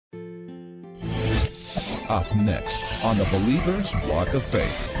Up next on the Believer's Walk of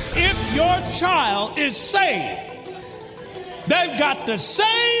Faith. If your child is saved, they've got the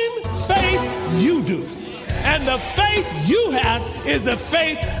same faith you do. And the faith you have is the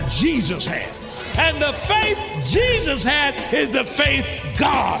faith Jesus had. And the faith Jesus had is the faith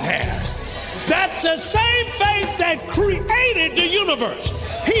God has. That's the same faith that created the universe.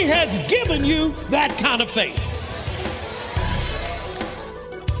 He has given you that kind of faith.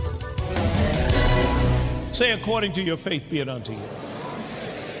 Say, according to your faith be it unto you.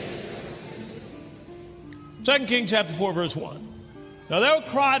 2 Kings chapter 4, verse 1. Now there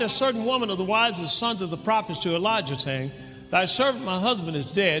cried a certain woman of the wives of the sons of the prophets to Elijah, saying, Thy servant, my husband, is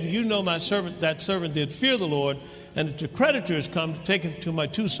dead. You know my servant, that servant did fear the Lord, and that the creditor is come to take him to my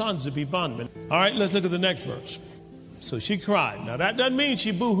two sons to be bondmen. All right, let's look at the next verse. So she cried. Now that doesn't mean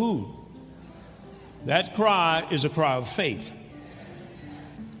she boo-hooed. That cry is a cry of faith.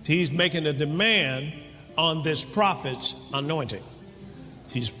 He's making a demand on this prophet's anointing.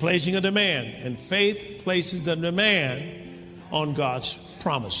 He's placing a demand, and faith places the demand on God's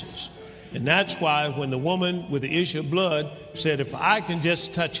promises. And that's why when the woman with the issue of blood said, if I can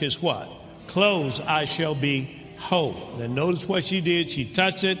just touch his what? Clothes, I shall be whole. Then notice what she did. She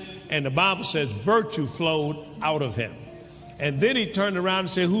touched it, and the Bible says virtue flowed out of him. And then he turned around and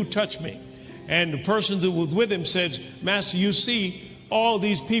said, who touched me? And the person who was with him said, Master, you see all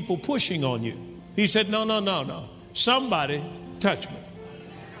these people pushing on you. He said, no. Somebody touched me.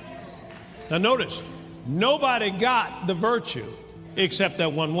 Now notice, nobody got the virtue except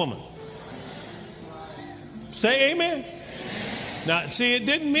that one woman. Say amen. Amen. Now, see, it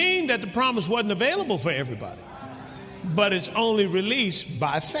didn't mean that the promise wasn't available for everybody, but it's only released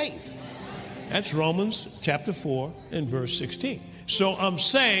by faith. That's Romans chapter 4 and verse 16. So I'm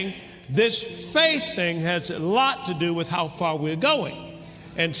saying this faith thing has a lot to do with how far we're going.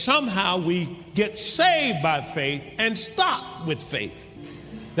 And somehow we get saved by faith and stop with faith.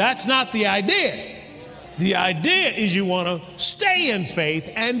 That's not the idea. The idea is you want to stay in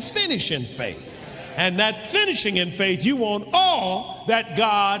faith and finish in faith. And that finishing in faith, you want all that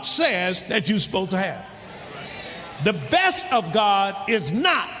God says that you're supposed to have. The best of God is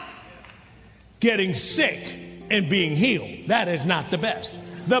not getting sick and being healed. That is not the best.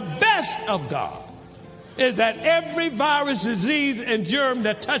 The best of God is that every virus, disease, and germ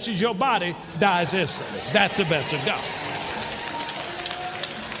that touches your body dies instantly. That's the best of God.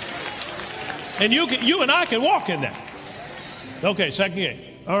 And you and I can walk in that. Okay, second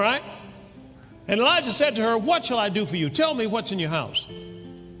game. All right? And Elijah said to her, what shall I do for you? Tell me what's in your house.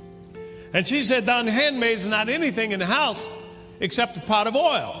 And she said, thine handmaid is not anything in the house except a pot of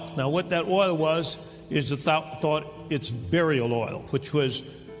oil. Now, what that oil was is the thought it's burial oil, which was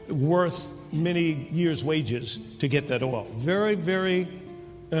worth many years' wages to get that oil. Very, very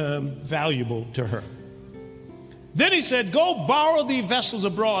valuable to her. Then he said, go borrow thee vessels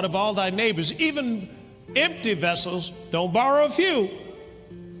abroad of all thy neighbors, even empty vessels. Don't borrow a few.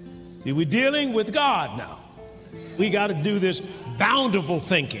 See, we're dealing with God now. We got to do this bountiful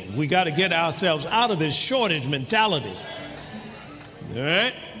thinking. We got to get ourselves out of this shortage mentality. All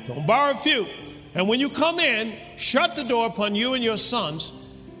right? Don't borrow a few. And when you come in, shut the door upon you and your sons,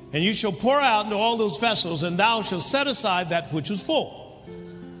 and you shall pour out into all those vessels, and thou shalt set aside that which is full.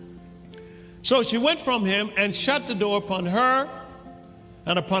 So she went from him and shut the door upon her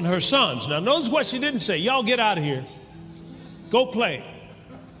and upon her sons. Now notice what she didn't say. Y'all get out of here. Go play.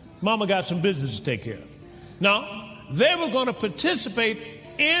 Mama got some business to take care of. Now, they were going to participate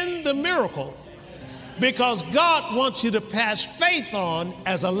in the miracle because God wants you to pass faith on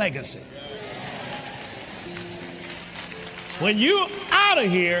as a legacy. When you're out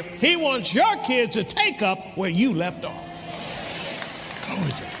of here, he wants your kids to take up where you left off.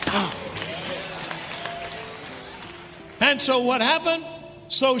 Glory to God. And so what happened?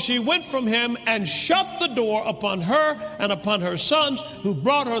 So she went from him and shut the door upon her and upon her sons, who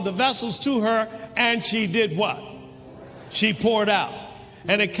brought her the vessels to her, and she did what? She poured out.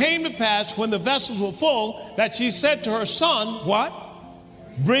 And it came to pass when the vessels were full that she said to her son, what?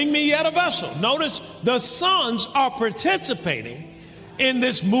 Bring me yet a vessel. Notice the sons are participating in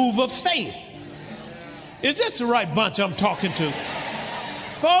this move of faith. Is that the right bunch I'm talking to?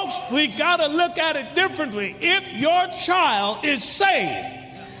 Folks, we got to look at it differently. If your child is saved,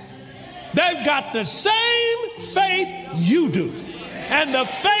 they've got the same faith you do. And the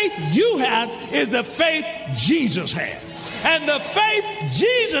faith you have is the faith Jesus had. And the faith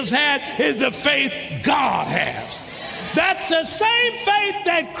Jesus had is the faith God has. That's the same faith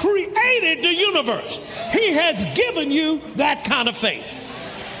that created the universe. He has given you that kind of faith.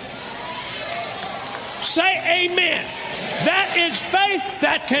 Say amen. That is faith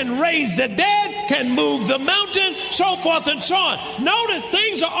that can raise the dead, can move the mountain, so forth and so on. Notice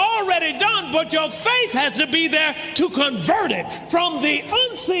things are already done, but your faith has to be there to convert it from the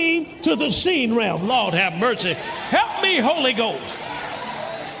unseen to the seen realm. Lord have mercy. Help me, Holy Ghost.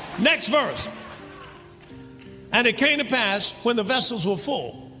 Next verse. And it came to pass when the vessels were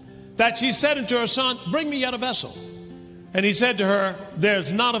full that she said unto her son, bring me yet a vessel. And he said to her,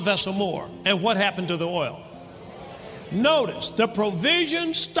 there's not a vessel more. And what happened to the oil? Notice the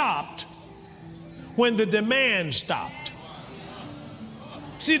provision stopped when the demand stopped.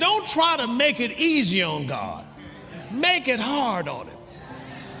 See, don't try to make it easy on God. Make it hard on him.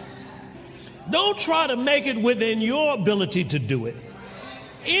 Don't try to make it within your ability to do it.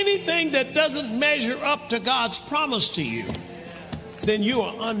 Anything that doesn't measure up to God's promise to you, then you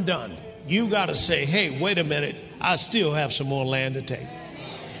are undone. You got to say, hey, wait a minute, I still have some more land to take.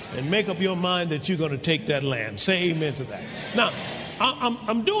 And make up your mind that you're going to take that land. Say amen to that. Now,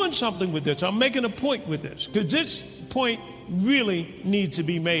 I'm doing something with this. I'm making a point with this, because this point really needs to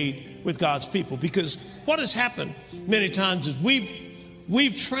be made with God's people. Because what has happened many times is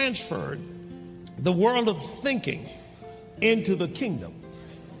we've transferred the world of thinking into the kingdom.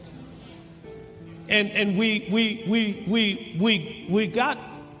 And we got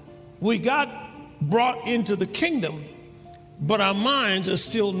brought into the kingdom, but our minds are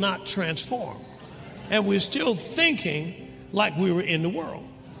still not transformed. And we're still thinking like we were in the world.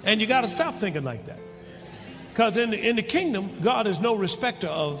 And you got to stop thinking like that. Because in the kingdom, God is no respecter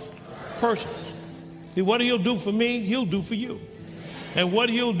of persons. See, what he'll do for me, he'll do for you. And what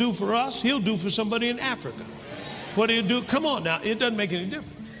he'll do for us, he'll do for somebody in Africa. What he'll do, come on now, it doesn't make any difference.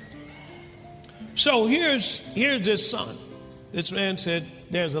 So here's this son. This man said,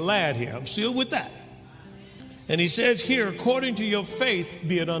 there's a lad here. I'm still with that. And he says here, according to your faith,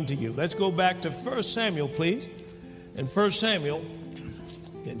 be it unto you. Let's go back to 1 Samuel, please. In 1 Samuel,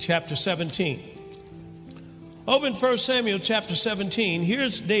 in chapter 17. Over in 1 Samuel chapter 17,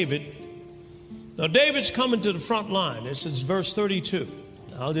 here's David. Now, David's coming to the front line. This is verse 32.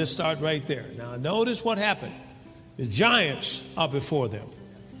 I'll just start right there. Now, notice what happened. The giants are before them.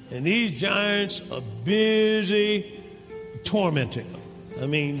 And these giants are busy tormenting them. I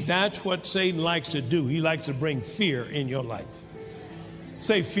mean, that's what Satan likes to do. He likes to bring fear in your life.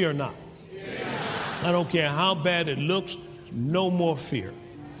 Say, fear not. I don't care how bad it looks, no more fear.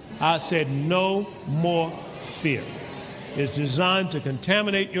 I said no more fear. It's designed to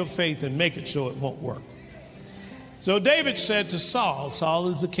contaminate your faith and make it so it won't work. So David said to Saul, Saul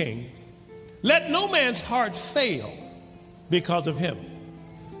is the king, let no man's heart fail because of him.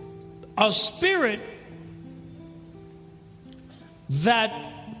 A spirit that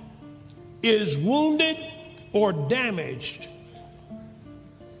is wounded or damaged,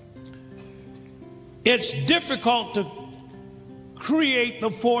 it's difficult to create the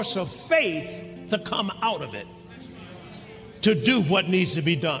force of faith to come out of it, to do what needs to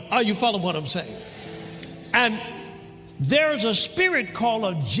be done. Are you following what I'm saying? And there's a spirit called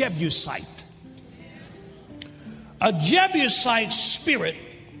a Jebusite. A Jebusite spirit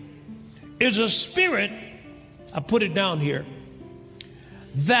is a spirit, I put it down here,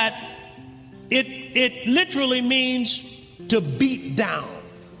 that it literally means to beat down.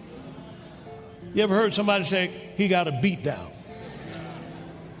 You ever heard somebody say, he got a beat down?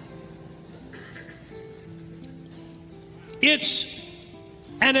 It's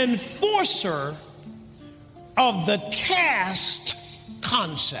an enforcer of the caste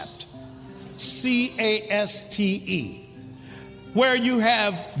concept, C-A-S-T-E, where you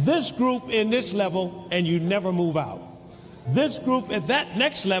have this group in this level and you never move out. This group at that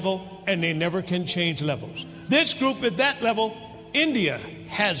next level and they never can change levels. This group at that level, India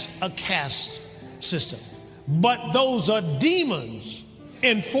has a caste system, but those are demons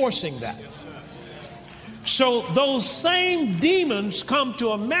enforcing that. So those same demons come to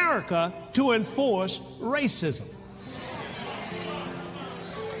America to enforce racism.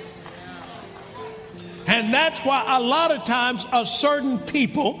 And that's why a lot of times a certain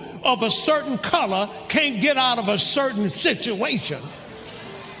people of a certain color can't get out of a certain situation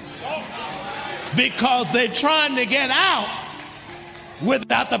because they're trying to get out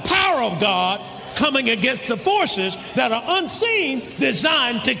without the power of God coming against the forces that are unseen,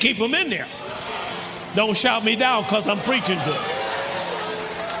 designed to keep them in there. Don't shout me down because I'm preaching good.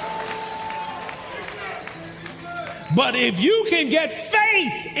 But if you can get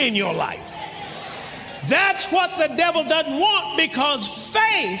faith in your life, that's what the devil doesn't want, because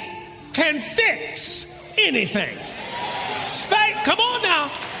faith can fix anything. Faith, come on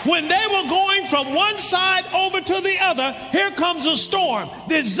now. When they were going from one side over to the other, here comes a storm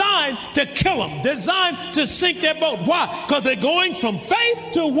designed to kill them, designed to sink their boat. Why? Because they're going from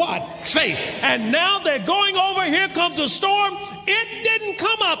faith to what? Faith. And now they're going over. Here comes a storm. It didn't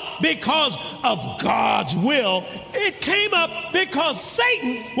come up because of God's will. It came up because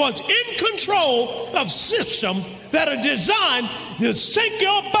Satan was in control of systems that are designed to sink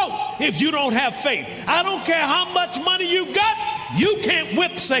your boat if you don't have faith. I don't care how much money you got, you can't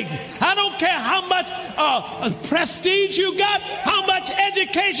whip Satan. I don't care how much prestige you got, how much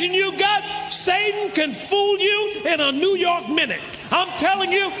education you got, Satan can fool you in a New York minute. I'm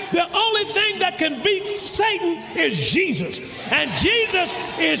telling you, the only thing that can beat Satan is Jesus. And Jesus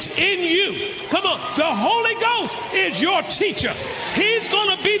is in you. Come on, the Holy Ghost is your teacher. He's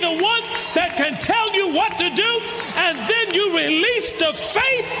going to be the one that can tell you what to do, and then you release the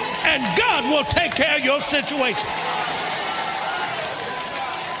faith, and God will take care of your situation.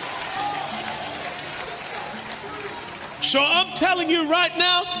 So I'm telling you right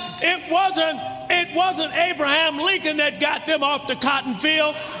now, it wasn't Abraham Lincoln that got them off the cotton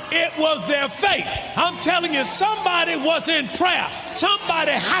field. It was their faith. I'm telling you, somebody was in prayer.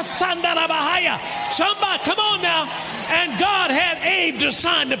 Somebody, come on now. And God had Abe to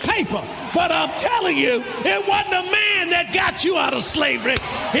sign the paper. But I'm telling you, it wasn't a man that got you out of slavery.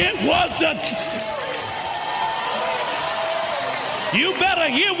 It was the... You better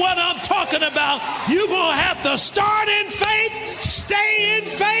hear what I'm talking about. You're going to have to start in faith, stay in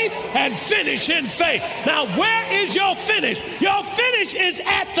faith, and finish in faith. Now, where is your finish? Your finish is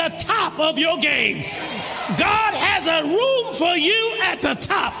at the top of your game. God has a room for you at the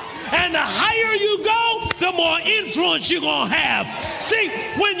top. And the higher you go, the more influence you're going to have. See,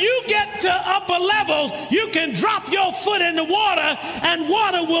 when you get to upper levels, you can drop your foot in the water and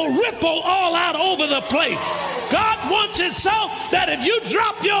water will ripple all out over the place. God wants it so that if you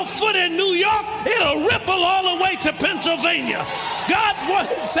drop your foot in New York, it'll ripple all the way to Pennsylvania. God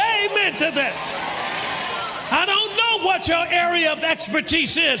wants, say amen to that. I don't know what your area of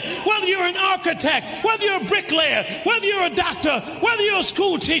expertise is, whether you're an architect, whether you're a bricklayer, whether you're a doctor, whether you're a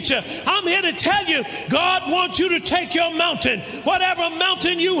school teacher. I'm here to tell you, God wants you to take your mountain. Whatever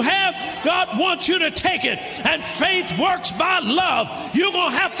mountain you have, God wants you to take it. And faith works by love. You're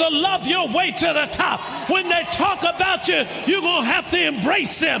going to have to love your way to the top. When they talk about you, you're going to have to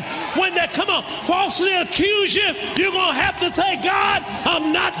embrace them. When they falsely accuse you, you're going to have to say, God,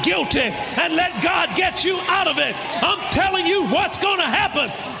 I'm not guilty, and let God get you out of it. I'm telling you what's going to happen.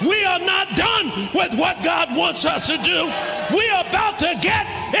 We are not done with what God wants us to do. We are about to get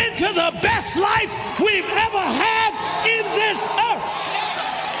into the best life we've ever had in this earth.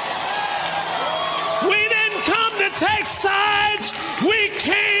 We didn't come to take sides. We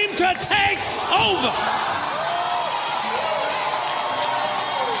came to take over.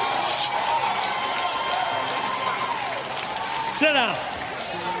 Sit down.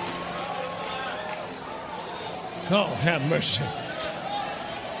 Oh, have mercy.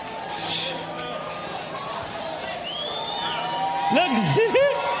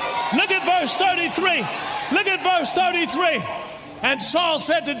 Look at verse 33. Look at verse 33. And Saul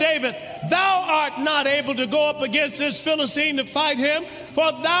said to David, thou art not able to go up against this Philistine to fight him, for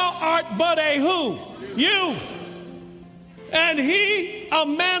thou art but a who? Youth. And he, a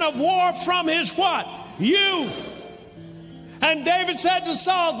man of war from his what? Youth. And David said to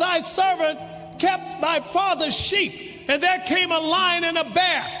Saul, thy servant kept my father's sheep, and there came a lion and a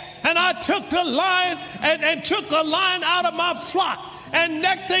bear, and I took the lion and took the lion out of my flock. And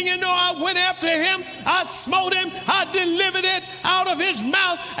next thing you know, I went after him, I smote him, I delivered it out of his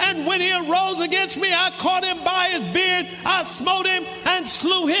mouth, and when he arose against me, I caught him by his beard, I smote him and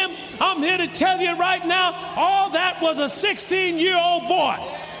slew him. I'm here to tell you right now, all that was a 16-year-old boy.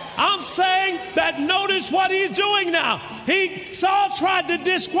 I'm saying that notice what he's doing now. Saul tried to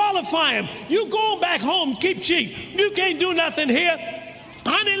disqualify him. You go back home, keep sheep. You can't do nothing here.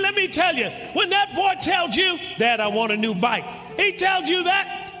 Honey, let me tell you, when that boy tells you, Dad, I want a new bike, he tells you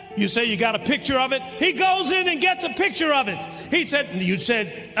that, you say you got a picture of it. He goes in and gets a picture of it. He said, you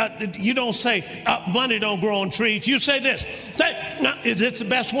don't say, money don't grow on trees. You say this. Now, is this the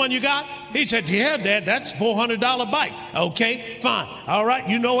best one you got? He said, yeah, Dad, that's $400 bike. Okay, fine. All right,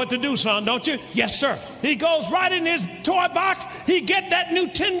 you know what to do, son, don't you? Yes, sir. He goes right in his toy box. He get that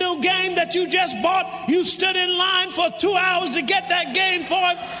Nintendo game that you just bought. You stood in line for 2 hours to get that game for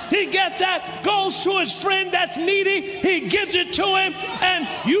him. He gets that, goes to his friend that's needy. He gives it to him, and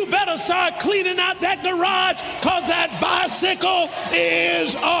you better start cleaning out that garage because that bicycle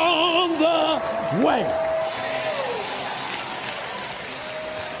is on the way.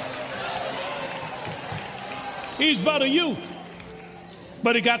 He's but a youth.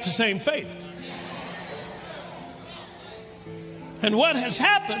 but he got the same faith. And what has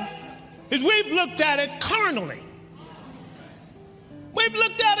happened is we've looked at it carnally. We've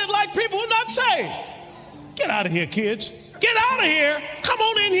looked at it like people who are not saved. Get out of here, kids. Get out of here. Come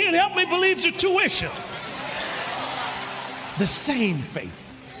on in here and help me believe the tuition. The same faith.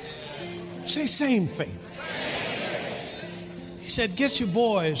 Say same faith. He said, get your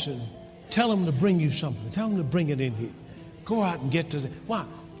boys and tell them to bring you something. Tell them to bring it in here. Go out and get to it. Why?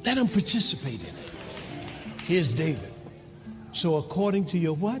 Let them participate in it. Here's David. So according to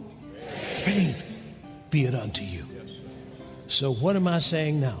your what? Faith be it unto you. So what am I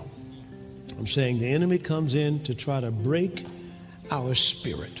saying now? I'm saying the enemy comes in to try to break our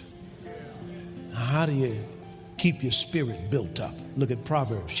spirit. Now, how do you keep your spirit built up? Look at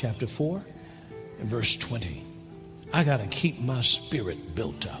Proverbs chapter 4 and verse 20. I got to keep my spirit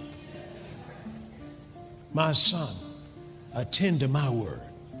built up. My son, attend to my word.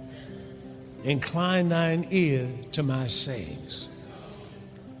 Incline thine ear to my sayings.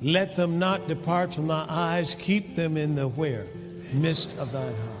 Let them not depart from thy eyes. Keep them in the where? Midst of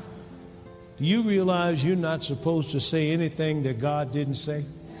thine heart. Do you realize you're not supposed to say anything that God didn't say?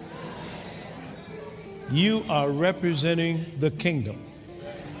 You are representing the kingdom.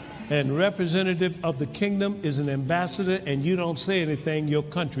 And representative of the kingdom is an ambassador, and you don't say anything your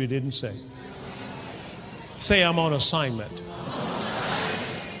country didn't say. Say, I'm on assignment.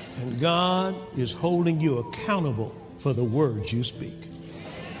 And God is holding you accountable for the words you speak.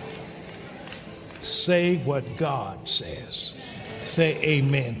 Say what God says. Say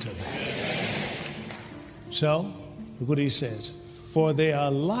amen to that. So, look what he says. For they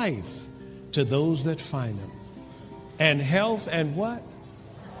are life to those that find them, and health and what?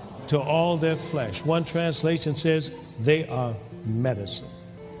 To all their flesh. One translation says they are medicine.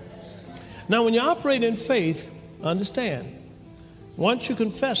 Now, when you operate in faith, understand, once you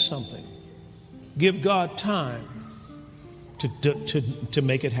confess something, give God time to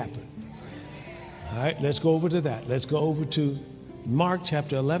make it happen. All right, let's go over to that. Let's go over to Mark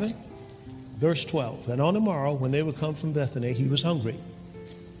chapter 11, verse 12. And on the morrow, when they would come from Bethany, he was hungry.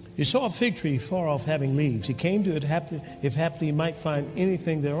 He saw a fig tree far off having leaves. He came to it if haply he might find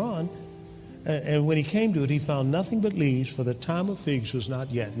anything thereon. And when he came to it, he found nothing but leaves, for the time of figs was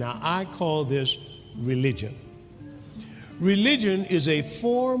not yet. Now, I call this religion. Religion is a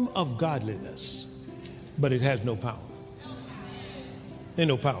form of godliness, but it has no power. Ain't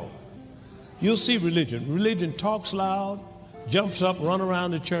no power. You'll see religion. Religion talks loud, jumps up, run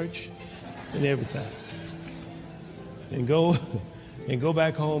around the church, and everything. And go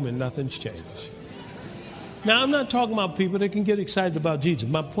back home and nothing's changed. Now, I'm not talking about people that can get excited about Jesus.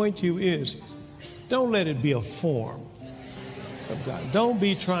 My point to you is, don't let it be a form of God. Don't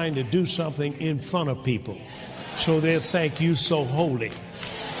be trying to do something in front of people so they'll think you so holy.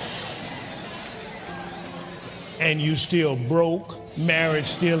 And you still broke, marriage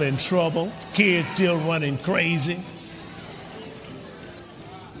still in trouble, kids still running crazy.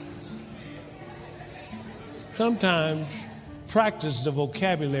 Sometimes practice the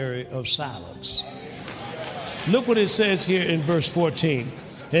vocabulary of silence. Look what it says here in verse 14.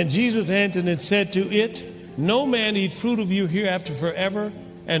 And Jesus answered and said to it, no man eat fruit of you hereafter forever.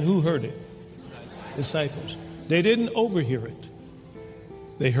 And who heard it? Disciples. They didn't overhear it.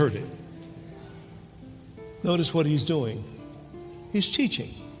 They heard it. Notice what he's doing. He's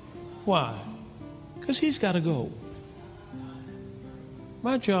teaching. Why? Because he's got to go.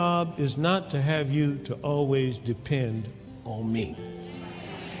 My job is not to have you to always depend on me.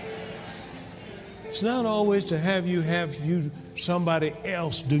 It's not always to have you somebody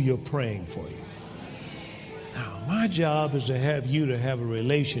else do your praying for you. Now, my job is to have you to have a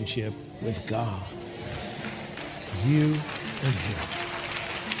relationship with God. You and him.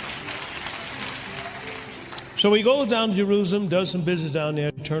 So he goes down to Jerusalem, does some business down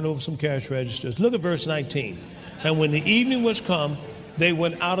there, turn over some cash registers. Look at verse 19. And when the evening was come, they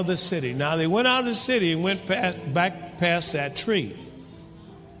went out of the city. Now, they went out of the city and went back past that tree.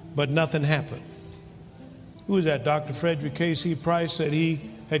 But nothing happened. Who was that? Dr. Frederick K.C. Price said he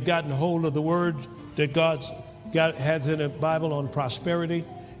had gotten a hold of the word that God has in the Bible on prosperity.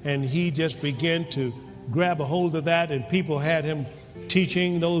 And he just began to grab a hold of that. And people had him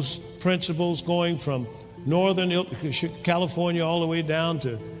teaching those principles going from northern California all the way down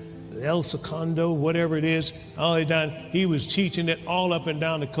to El Segundo, whatever it is, all the way down. He was teaching it all up and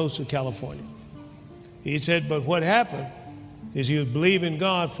down the coast of California. He said, but what happened is he was believing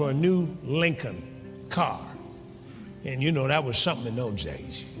God for a new Lincoln car. And you know, that was something in those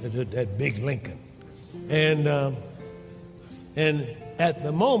days, that big Lincoln. And at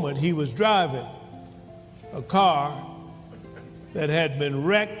the moment he was driving a car, that had been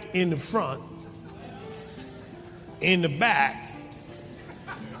wrecked in the front, in the back,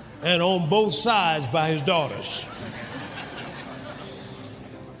 and on both sides by his daughters.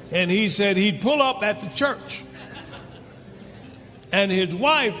 And he said he'd pull up at the church. And his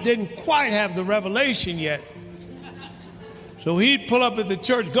wife didn't quite have the revelation yet. So he'd pull up at the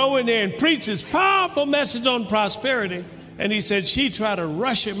church, go in there and preach this powerful message on prosperity. And he said she tried to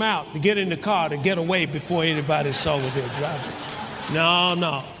rush him out to get in the car to get away before anybody saw what they were driving.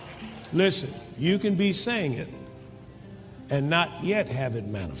 No. Listen, you can be saying it and not yet have it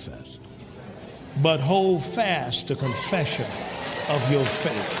manifest. But hold fast to confession of your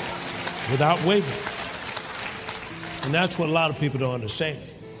faith without wavering. And that's what a lot of people don't understand.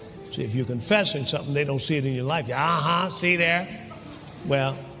 See, if you're confessing something, they don't see it in your life. See there?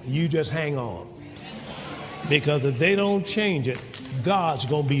 Well, you just hang on. Because if they don't change it, God's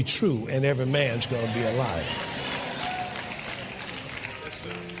going to be true and every man's going to be a liar.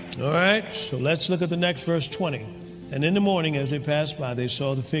 All right, so let's look at the next verse 20. And in the morning, as they passed by, they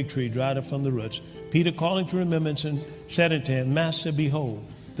saw the fig tree dried up from the roots. Peter, calling to remembrance, and said unto him, Master, behold,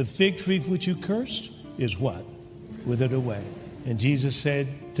 the fig tree which you cursed is what? Withered away. And Jesus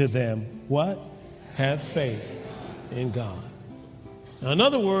said to them, what? Have faith in God. Now, in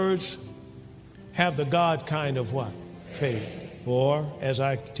other words, have the God kind of what? Faith. Or, as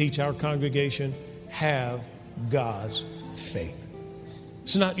I teach our congregation, have God's faith.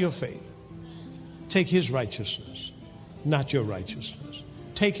 It's not your faith. Take his righteousness, not your righteousness.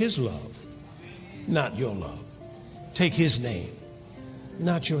 Take his love, not your love. Take his name,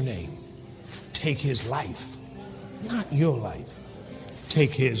 not your name. Take his life, not your life.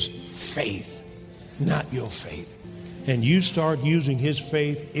 Take his faith, not your faith. And you start using his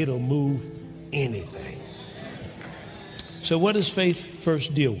faith, it'll move anything. So what does faith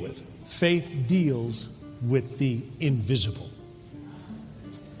first deal with? Faith deals with the invisible.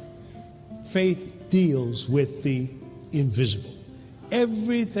 Faith deals with the invisible.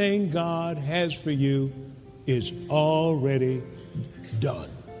 Everything God has for you is already done.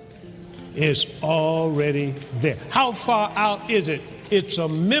 It's already there. How far out is it? It's a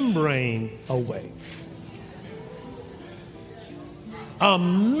membrane away. A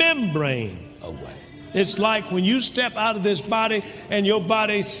membrane away. It's like when you step out of this body and your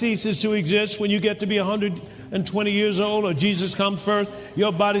body ceases to exist when you get to be 120 years old, or Jesus comes first,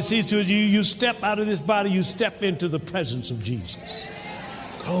 your body ceases to exist. You step out of this body, you step into the presence of Jesus.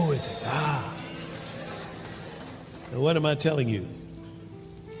 Glory to God. And what am I telling you?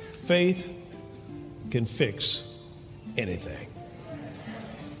 Faith can fix anything.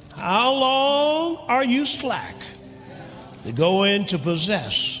 How long are you slack to go in to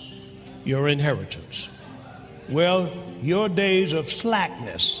possess your inheritance? Well, your days of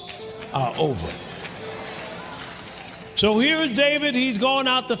slackness are over. So here is David. He's going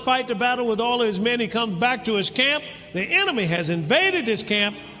out to fight the battle with all his men. He comes back to his camp. The enemy has invaded his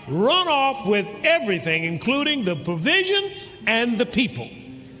camp, run off with everything, including the provision and the people.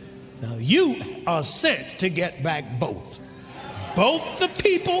 Now you are sent to get back both. Both the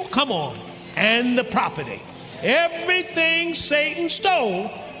people, come on, and the property. Everything Satan stole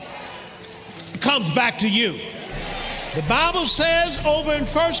comes back to you. The Bible says over in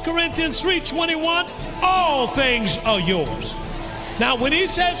 1 Corinthians 3:21, all things are yours. Now, when he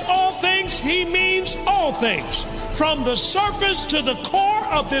says all things, he means all things. From the surface to the core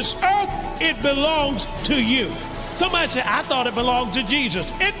of this earth, it belongs to you. Somebody say, I thought it belonged to Jesus.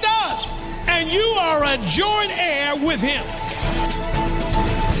 It does. And you are a joint heir with him.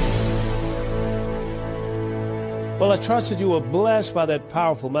 Well, I trust that you were blessed by that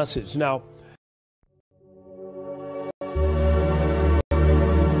powerful message. Now,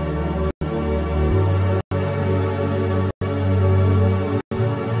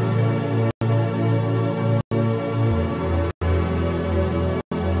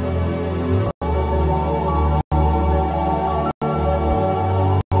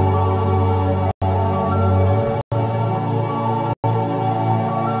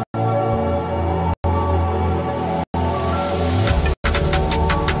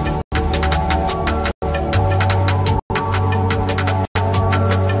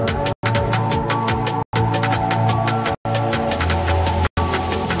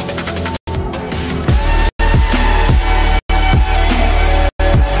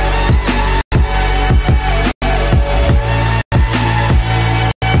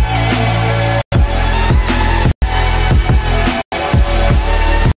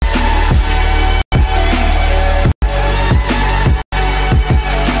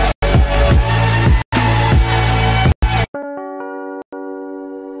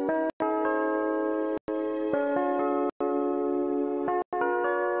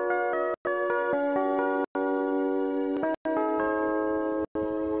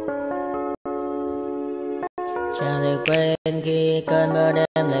 quên khi cơn mưa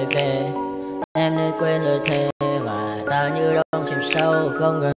đêm lại về. Em nên quên lời thề và ta như đông chìm sâu,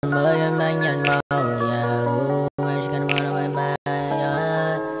 không gần mới em anh nhận màu. Anh chỉ cần mơ bye bye.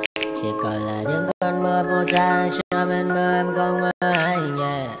 Chỉ còn là những cơn mưa vô giá cho bên mơ em không mơ anh.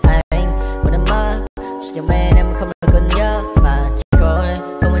 Anh một đêm mơ chỉ cho bên em không được cần nhớ và chỉ có em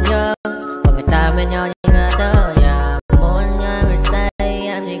không muốn nhớ. Và người ta bên nhau nhưng ngã tớ muốn nhớ về say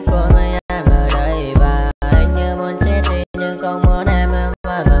em chỉ có mấy em ở đây. Và anh như muốn chết đi nhưng không muốn em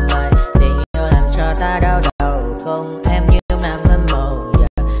mà mày. Tình yêu làm cho ta đau đầu, không em như mà mơ mộng.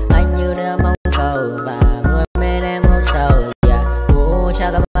 Anh như đứa mong cầu và mưa bên em ngủ sầu.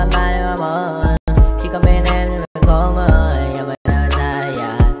 Chào các bạn mà mơ chỉ có bên em nhưng đừng có mơ. Mà đã ra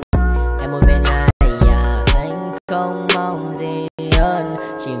em muốn bên ai anh không mong gì hơn,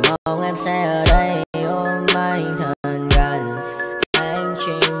 chỉ mong em sẽ ở đây ôm anh thật gần. Anh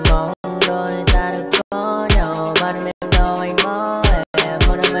chỉ mong đôi ta được có nhau mà đừng biết đâu anh có em.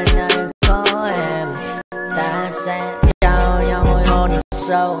 Một đêm bên anh có em, ta sẽ trao nhau môi hôn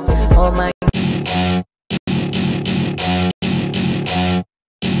sâu ôm anh.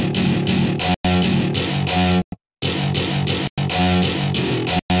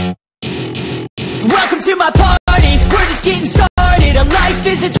 Welcome to my party, we're just getting started. A life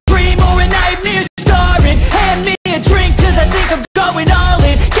is a dream or a nightmare scarring. Hand me a drink cause I think I'm going all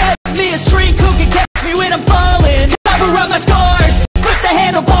in. Get me a shrink who can catch me when I'm falling. Cover up my scars, flip the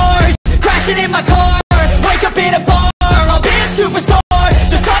handlebars, crashing in my car.